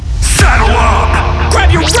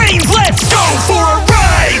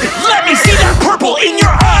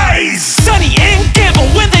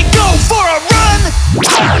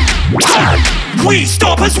we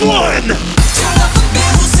stop as one. Turn up the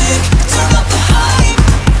music, turn up the hype.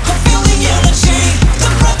 I feel the energy,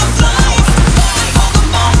 the breath of life. Live all the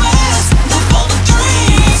moments, live all the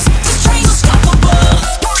dreams. This train's unstoppable,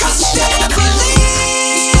 trust and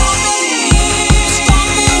believe.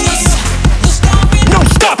 No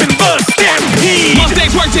stopping the stampede.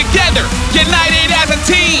 Mustangs work together, united as a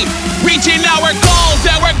team, reaching our goals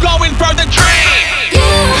and we're going for the dream.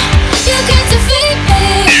 You can't defeat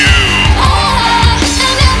me.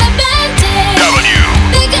 And never bending.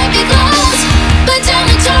 They can be close, but don't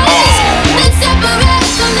be toys. Let's separate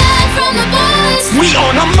the man from the boys. We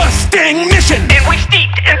on a Mustang mission, and we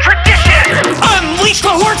steeped in tradition. Unleash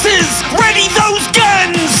the horses, ready those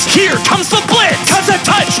guns. Here comes the blitz, 'cause a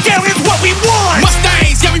touchdown is what we want.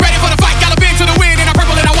 Mustangs, yeah, we ready for the fight. Galloping to the wind in our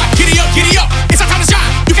purple and our white. Giddy up, it's our time to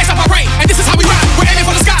shine. You can't stop our reign, and this is how we ride. We're aiming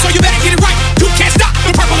for the sky, so you better get it right. You can't stop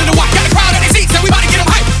the purple and the white. Got the crowd at their seats, and we about to get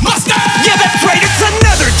them hype. Mustangs! Yeah, that's right, it's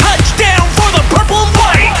another touchdown for the purple and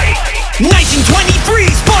white.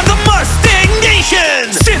 1923 spawned the Mustang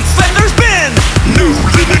Nation. Since then there's been no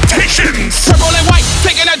limitations. Purple and white,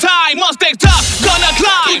 taking our time. Mustangs tough, gonna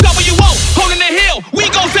climb. WO, holding the hill. We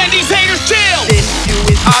gon' send these haters chill. This you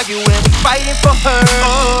is arguing, fighting for her.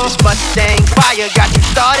 This Mustang fire got you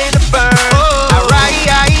starting to burn.